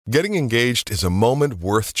Getting engaged is a moment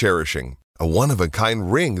worth cherishing. A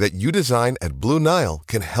one-of-a-kind ring that you design at Blue Nile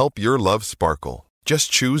can help your love sparkle. Just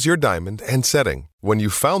choose your diamond and setting. When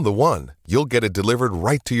you've found the one, you'll get it delivered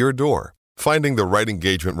right to your door. Finding the right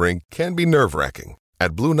engagement ring can be nerve-wracking.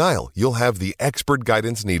 At Blue Nile, you'll have the expert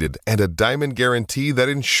guidance needed and a diamond guarantee that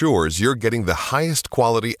ensures you're getting the highest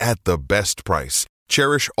quality at the best price.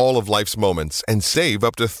 Cherish all of life's moments and save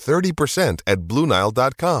up to 30% at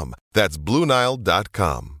BlueNile.com. That's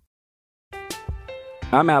BlueNile.com.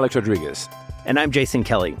 I'm Alex Rodriguez. And I'm Jason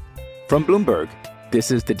Kelly. From Bloomberg, this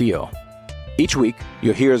is The Deal. Each week,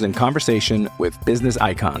 you'll hear us in conversation with business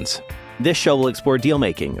icons. This show will explore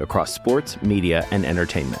deal-making across sports, media, and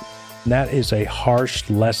entertainment. That is a harsh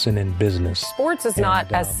lesson in business. Sports is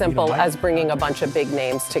not as simple as bringing a bunch of big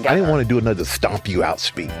names together. I didn't want to do another stomp you out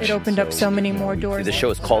speech. It opened up so many more doors. The show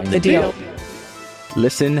is called The Deal.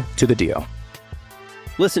 Listen to The Deal.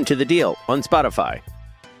 Listen to The Deal on Spotify.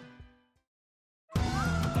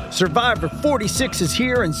 Survivor 46 is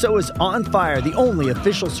here, and so is On Fire, the only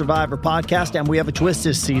official Survivor podcast, and we have a twist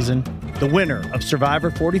this season. The winner of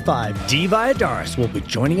Survivor 45, Dee Valladares, will be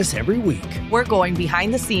joining us every week. We're going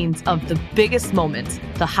behind the scenes of the biggest moments,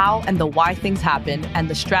 the how and the why things happen, and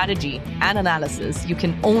the strategy and analysis you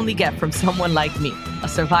can only get from someone like me, a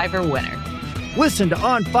Survivor winner. Listen to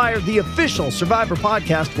On Fire, the official Survivor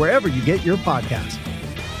podcast, wherever you get your podcasts.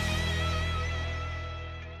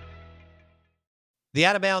 The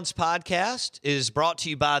Out of Bounds podcast is brought to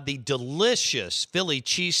you by the delicious Philly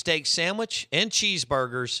cheesesteak sandwich and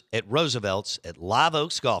cheeseburgers at Roosevelt's at Live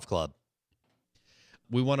Oaks Golf Club.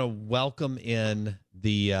 We want to welcome in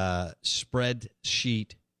the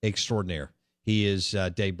spreadsheet extraordinaire. He is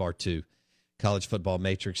Dave Bartoo, College Football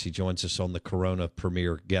Matrix. He joins us on the Corona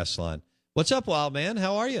Premier guest line. What's up, Wild Man?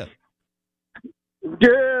 How are you?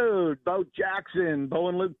 Dude, Bo Jackson, Bo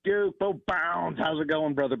and Luke Duke, Bo Bounds. How's it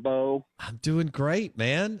going, brother Bo? I'm doing great,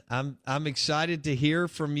 man. I'm excited to hear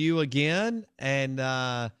from you again.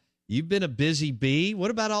 And you've been a busy bee.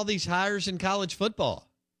 What about all these hires in college football?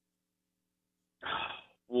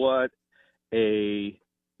 What a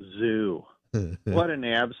zoo. What an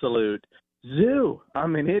absolute zoo. I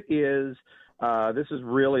mean, it is, this is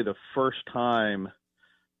really the first time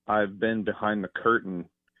I've been behind the curtain.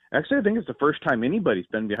 Actually, I think it's the first time anybody's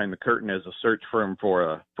been behind the curtain as a search firm for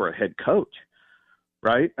a head coach,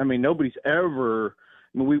 right? I mean, nobody's ever.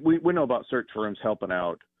 I mean, we know about search firms helping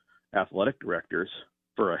out athletic directors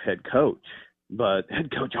for a head coach, but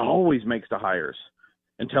head coach always makes the hires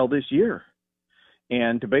until this year.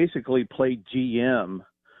 And to basically play GM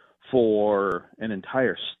for an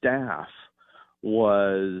entire staff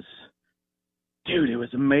was, dude, it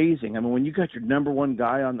was amazing. I mean, when you got your number one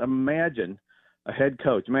guy on, imagine a head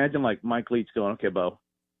coach. Imagine like Mike Leach going, okay, Bo,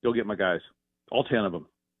 go get my guys, all 10 of them.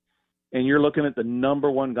 And you're looking at the number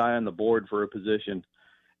one guy on the board for a position,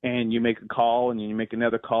 and you make a call, and you make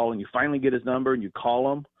another call, and you finally get his number, and you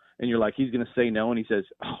call him, and you're like, he's going to say no, and he says,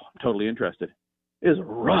 oh, I'm totally interested. It is a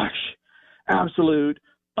rush, absolute,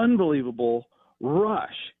 unbelievable rush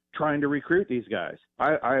trying to recruit these guys.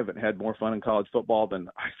 I haven't had more fun in college football than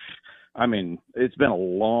I mean, it's been a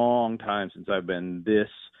long time since I've been this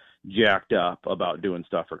jacked up about doing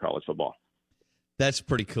stuff for college football. That's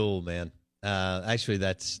pretty cool, man. Actually,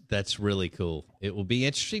 that's really cool. It will be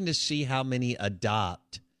interesting to see how many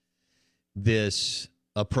adopt this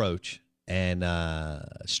approach and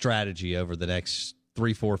strategy over the next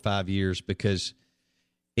 3, 4, 5 years, because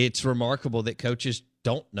it's remarkable that coaches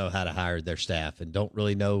don't know how to hire their staff and don't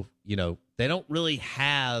really know, they don't really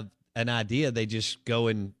have an idea. They just go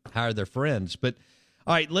and hire their friends. But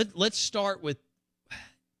all right, let's start with,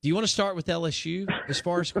 do you want to start with LSU as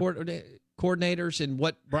far as coordinators and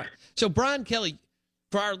what? So Brian Kelly,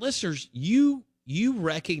 for our listeners, you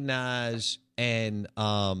recognize and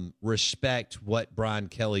respect what Brian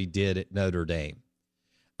Kelly did at Notre Dame.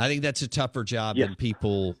 I think that's a tougher job than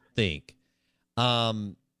people think.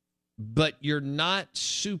 But you're not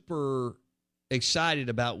super excited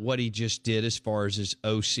about what he just did as far as his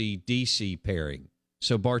OC-DC pairing.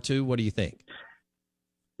 So Bartoo, what do you think?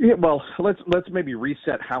 Yeah, well, let's maybe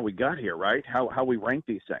reset how we got here, right? How we rank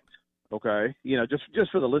these things, okay?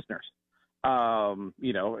 Just for the listeners. I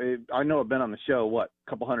know I've been on the show a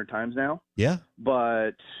couple hundred times now. Yeah.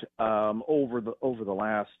 But over the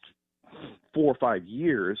last 4 or 5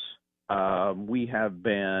 years, we have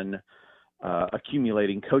been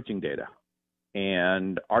accumulating coaching data,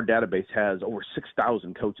 and our database has over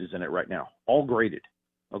 6,000 coaches in it right now, all graded.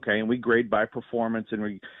 Okay, and we grade by performance, and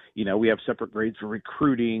we have separate grades for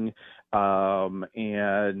recruiting.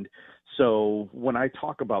 And so when I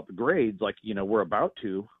talk about the grades, we're about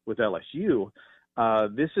to with LSU,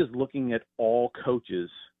 this is looking at all coaches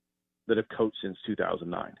that have coached since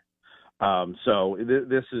 2009. So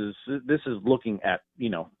this is looking at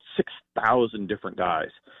 6,000 different guys.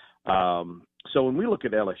 So when we look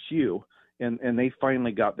at LSU, and they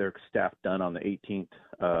finally got their staff done on the 18th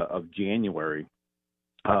of January.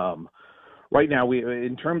 Right now, we,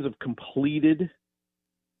 in terms of completed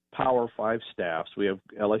Power 5 staffs, we have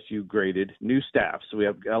LSU graded new staff. So we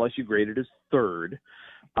have LSU graded as third.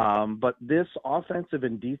 But this offensive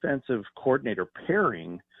and defensive coordinator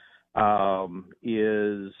pairing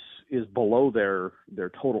is below their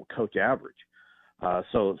total coach average.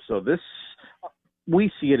 So this,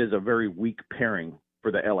 we see it as a very weak pairing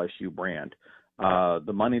for the LSU brand.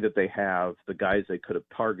 The money that they have, the guys they could have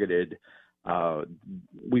targeted,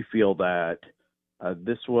 we feel that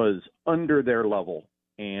this was under their level,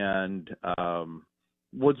 and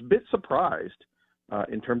was a bit surprised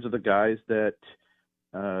in terms of the guys that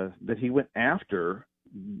he went after,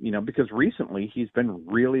 because recently he's been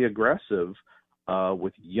really aggressive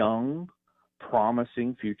with young,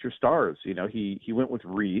 promising future stars. He went with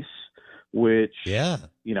Reese, which, at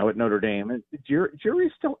Notre Dame, and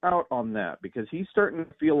jury's still out on that because he's starting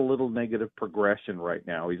to feel a little negative progression right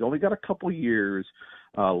now. He's only got a couple years.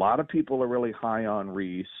 A lot of people are really high on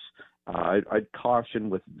Reese. I'd caution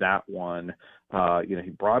with that one. He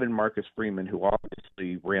brought in Marcus Freeman, who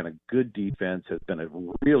obviously ran a good defense, has been a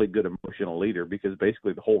really good emotional leader because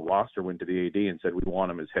basically the whole roster went to the AD and said, we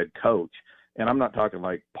want him as head coach. And I'm not talking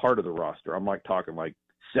like part of the roster. I'm talking like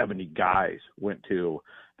 70 guys went to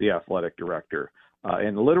the athletic director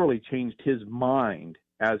and literally changed his mind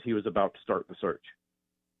as he was about to start the search.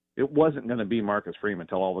 It wasn't going to be Marcus Freeman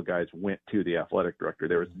until all the guys went to the athletic director.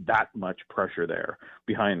 There was that much pressure there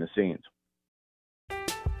behind the scenes.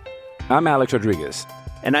 I'm Alex Rodriguez.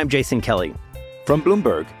 And I'm Jason Kelly. From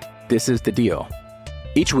Bloomberg, this is The Deal.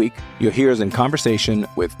 Each week, you'll hear us in conversation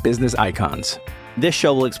with business icons. This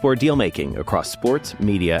show will explore deal-making across sports,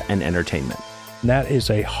 media, and entertainment. And that is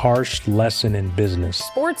a harsh lesson in business.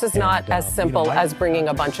 Sports is not as simple as bringing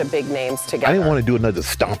a bunch of big names together. I didn't want to do another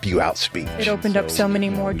stomp you out speech. It opened up so many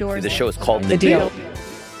more doors. The show is called The Deal.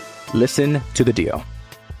 Listen to The Deal.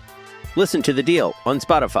 Listen to The Deal on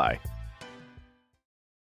Spotify.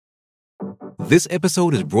 This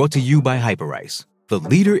episode is brought to you by Hyperice, the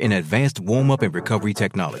leader in advanced warm-up and recovery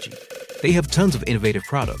technology. They have tons of innovative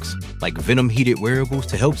products, like Venom-heated wearables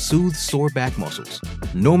to help soothe sore back muscles,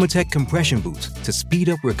 Normatec compression boots to speed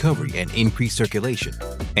up recovery and increase circulation,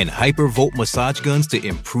 and Hypervolt massage guns to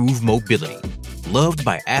improve mobility. Loved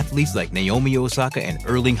by athletes like Naomi Osaka and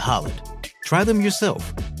Erling Haaland. Try them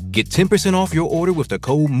yourself. Get 10% off your order with the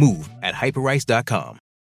code MOVE at Hyperice.com.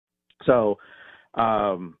 So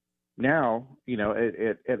now,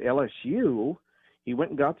 at LSU, he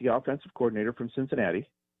went and got the offensive coordinator from Cincinnati,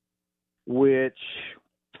 which,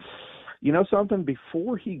 something,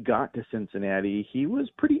 before he got to Cincinnati, he was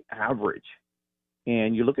pretty average.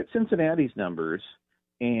 And you look at Cincinnati's numbers,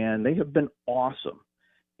 and they have been awesome.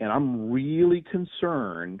 And I'm really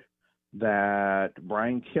concerned that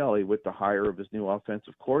Brian Kelly, with the hire of his new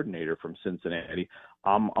offensive coordinator from Cincinnati,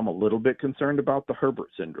 I'm a little bit concerned about the Herbert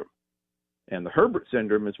syndrome. And the Herbert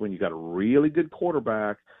syndrome is when you got a really good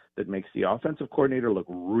quarterback that makes the offensive coordinator look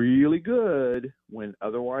really good when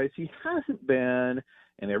otherwise he hasn't been,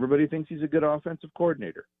 and everybody thinks he's a good offensive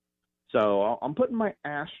coordinator. So I'm putting my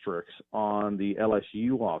asterisks on the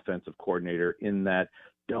LSU offensive coordinator in that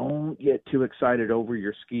don't get too excited over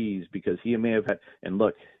your skis because he may have had – and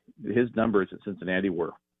look, his numbers at Cincinnati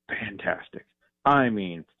were fantastic. I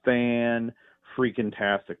mean,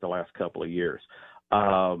 fan-freaking-tastic the last couple of years.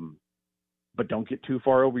 But don't get too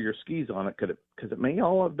far over your skis on it because it may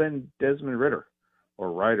all have been Desmond Ritter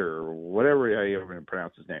or Ryder or whatever you ever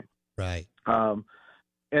pronounce his name. Right. And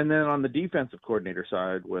then on the defensive coordinator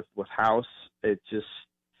side with House, it's just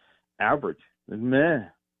average. Meh.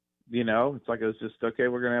 It's like it was just, okay,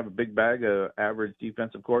 we're going to have a big bag of average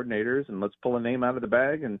defensive coordinators and let's pull a name out of the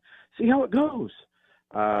bag and see how it goes.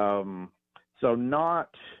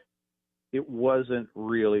 It wasn't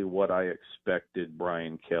really what I expected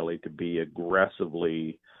Brian Kelly to be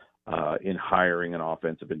aggressively in hiring an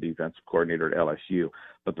offensive and defensive coordinator at LSU.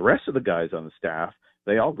 But the rest of the guys on the staff,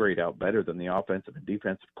 they all grade out better than the offensive and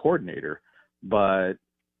defensive coordinator. But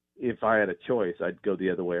if I had a choice, I'd go the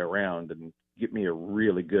other way around and get me a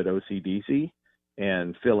really good OCDC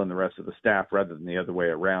and fill in the rest of the staff rather than the other way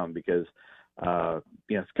around because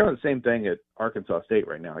it's kind of the same thing at Arkansas State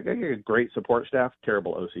right now. I got a great support staff,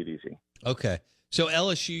 terrible OCDC. Okay. So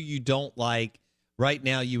LSU you don't like. Right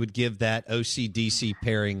now you would give that OCDC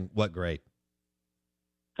pairing what grade?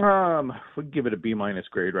 We'd give it a B-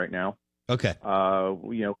 grade right now. Okay.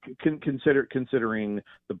 Considering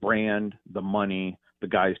the brand, the money, the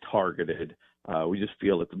guys targeted. We just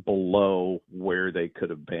feel it's below where they could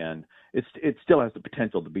have been. It still has the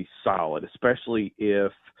potential to be solid, especially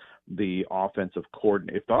if the offensive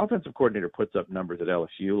coordinator puts up numbers at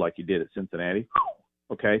LSU like he did at Cincinnati.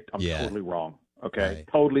 Okay, I'm totally wrong. Okay, right.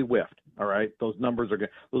 Totally whiffed. All right, those numbers those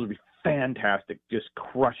would be fantastic, just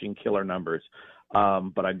crushing killer numbers.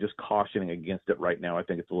 But I'm just cautioning against it right now. I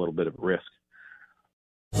think it's a little bit of a risk.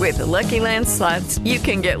 With the Lucky Land Slots, you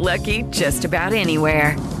can get lucky just about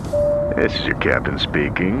anywhere. This is your captain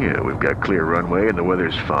speaking. We've got clear runway and the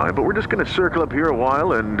weather's fine, but we're just going to circle up here a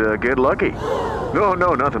while and get lucky. No,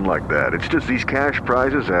 nothing like that. It's just these cash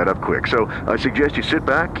prizes add up quick. So I suggest you sit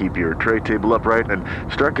back, keep your tray table upright, and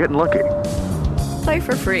start getting lucky. Play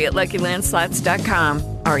for free at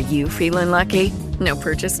LuckyLandSlots.com. Are you feeling lucky? No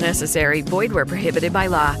purchase necessary. Void where prohibited by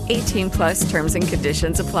law. 18+ terms and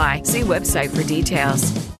conditions apply. See website for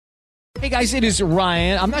details. Hey guys, it is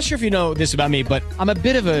Ryan. I'm not sure if you know this about me, but I'm a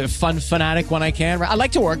bit of a fun fanatic when I can. I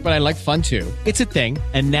like to work, but I like fun too. It's a thing.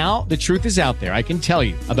 And now the truth is out there. I can tell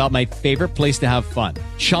you about my favorite place to have fun.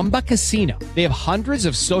 Chumba Casino. They have hundreds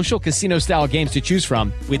of social casino style games to choose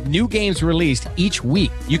from with new games released each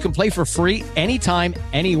week. You can play for free anytime,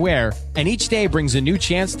 anywhere. And each day brings a new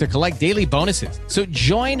chance to collect daily bonuses. So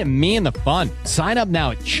join me in the fun. Sign up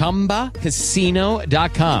now at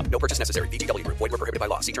ChumbaCasino.com. No purchase necessary. VGW. Void where prohibited by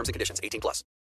law. See terms and conditions. 18+.